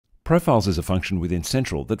Profiles is a function within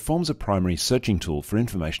Sentral that forms a primary searching tool for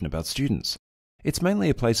information about students. It's mainly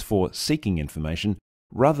a place for seeking information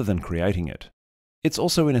rather than creating it. It's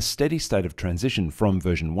also in a steady state of transition from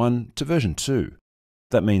version 1 to version 2.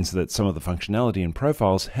 That means that some of the functionality in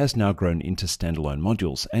Profiles has now grown into standalone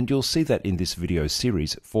modules, and you'll see that in this video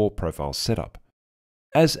series for Profiles setup.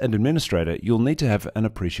 As an administrator, you'll need to have an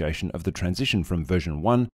appreciation of the transition from version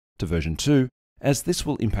 1 to version 2, as this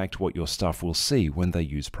will impact what your staff will see when they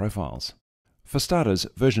use Profiles. For starters,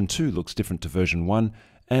 version 2 looks different to version 1,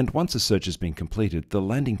 and once a search has been completed, the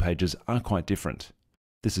landing pages are quite different.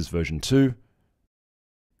 This is version 2,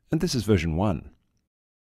 and this is version 1.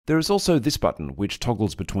 There is also this button which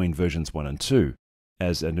toggles between versions 1 and 2.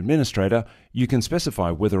 As an administrator, you can specify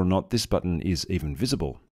whether or not this button is even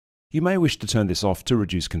visible. You may wish to turn this off to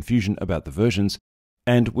reduce confusion about the versions,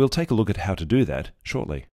 and we'll take a look at how to do that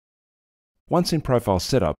shortly. Once in Profile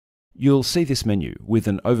Setup, you'll see this menu with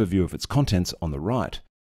an overview of its contents on the right.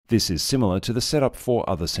 This is similar to the setup for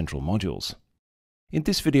other Sentral modules. In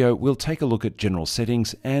this video, we'll take a look at General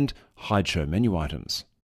Settings and Hide Show Menu Items.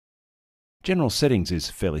 General Settings is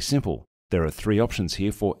fairly simple. There are 3 options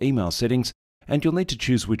here for email settings, and you'll need to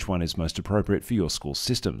choose which one is most appropriate for your school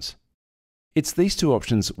systems. It's these 2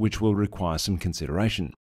 options which will require some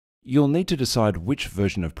consideration. You'll need to decide which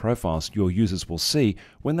version of Profiles your users will see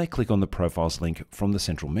when they click on the Profiles link from the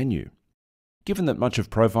Sentral menu. Given that much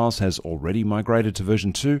of Profiles has already migrated to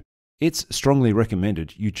version 2, it's strongly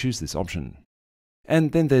recommended you choose this option.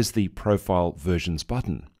 And then there's the Profile Versions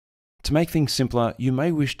button. To make things simpler, you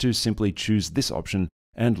may wish to simply choose this option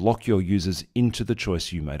and lock your users into the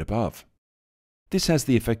choice you made above. This has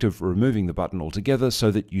the effect of removing the button altogether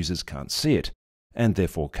so that users can't see it, and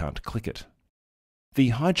therefore can't click it. The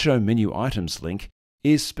Hide Show Menu Items link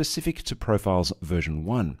is specific to Profiles version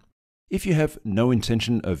 1. If you have no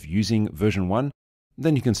intention of using version 1,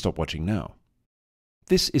 then you can stop watching now.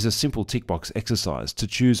 This is a simple tick box exercise to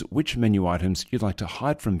choose which menu items you'd like to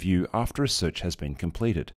hide from view after a search has been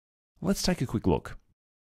completed. Let's take a quick look.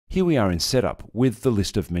 Here we are in Setup with the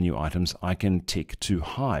list of menu items I can tick to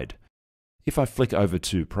hide. If I flick over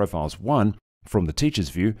to Profiles 1 from the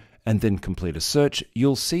teacher's view and then complete a search,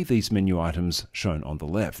 you'll see these menu items shown on the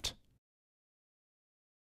left.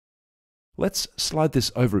 Let's slide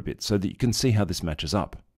this over a bit so that you can see how this matches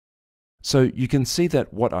up. So you can see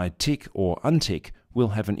that what I tick or untick will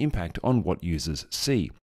have an impact on what users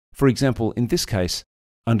see. For example, in this case,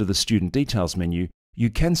 under the Student Details menu,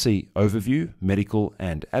 you can see Overview, Medical,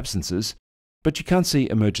 and Absences, but you can't see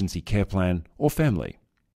Emergency Care Plan or Family.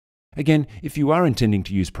 Again, if you are intending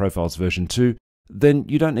to use Profiles version 2, then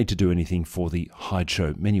you don't need to do anything for the Hide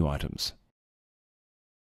Show menu items.